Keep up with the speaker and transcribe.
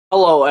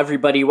Hello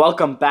everybody,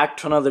 welcome back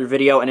to another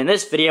video, and in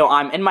this video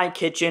I'm in my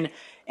kitchen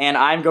and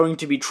I'm going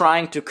to be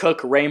trying to cook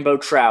rainbow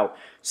trout.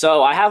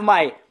 So I have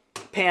my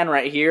pan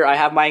right here, I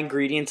have my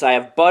ingredients, I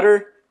have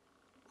butter,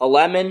 a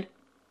lemon,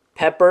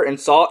 pepper and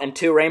salt, and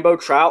 2 rainbow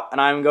trout,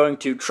 and I'm going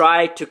to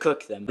try to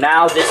cook them.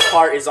 Now this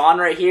part is on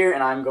right here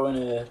and I'm going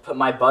to put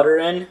my butter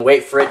in,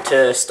 wait for it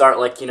to start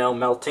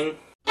melting.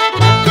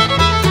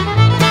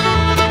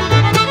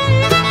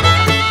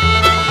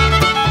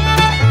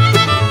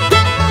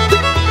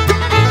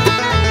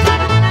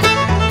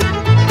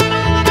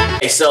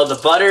 So the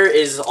butter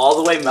is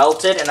all the way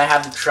melted and I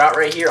have the trout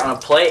right here on a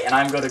plate and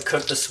I'm going to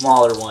cook the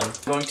smaller one.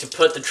 I'm going to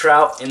put the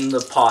trout in the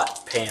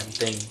pan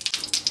thing.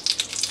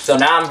 So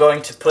now I'm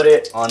going to put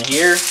it on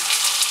here.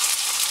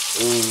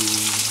 Ooh.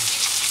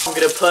 I'm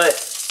going to put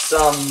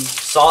some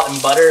salt and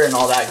butter and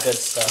all that good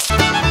stuff.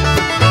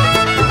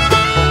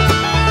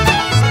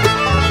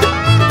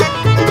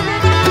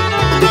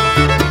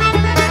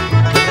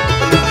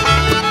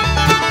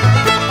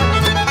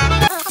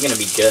 It's going to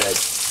be good.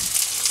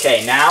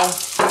 Okay, now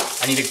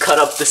I need to cut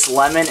up this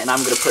lemon and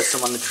I'm going to put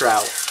some on the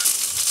trout.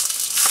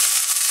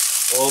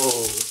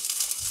 Oh.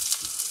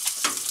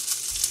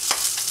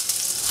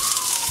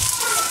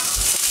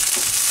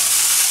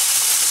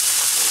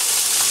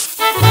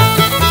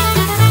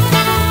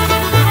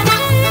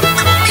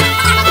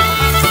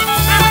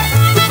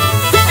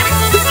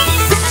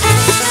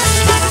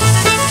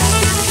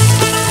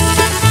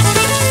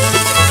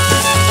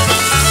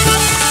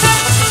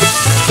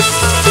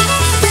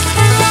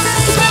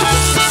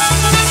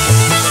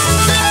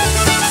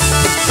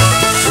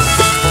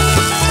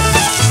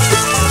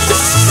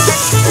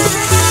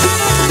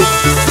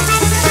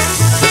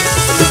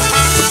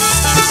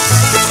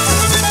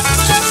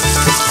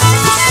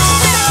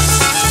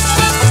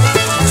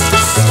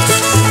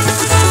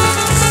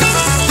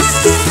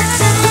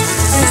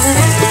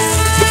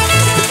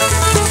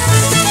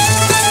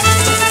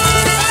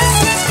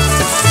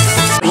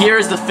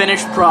 Here's the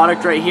finished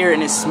product right here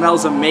and it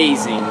smells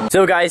amazing.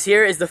 So guys,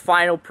 here is the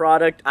final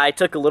product. I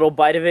took a little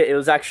bite of it. It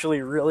was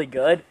actually really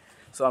good.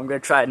 So I'm gonna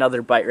try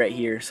another bite right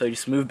here. So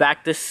just move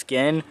back the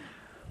skin.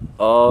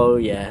 Oh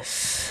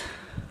yes.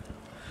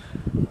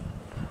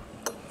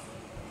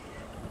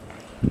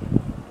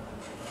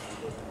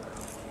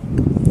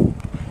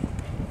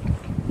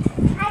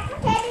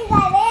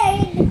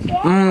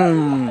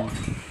 Mmm.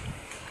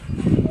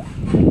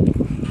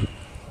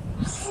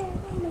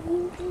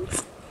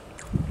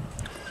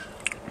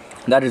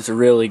 That is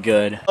really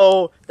good.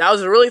 Oh, that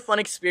was a really fun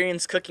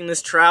experience cooking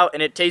this trout,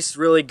 and it tastes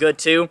really good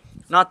too.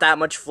 Not that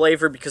much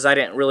flavor because I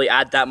didn't really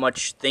add that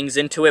much things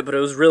into it, but it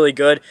was really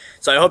good.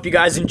 So I hope you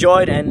guys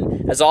enjoyed,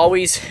 and as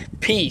always,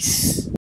 peace.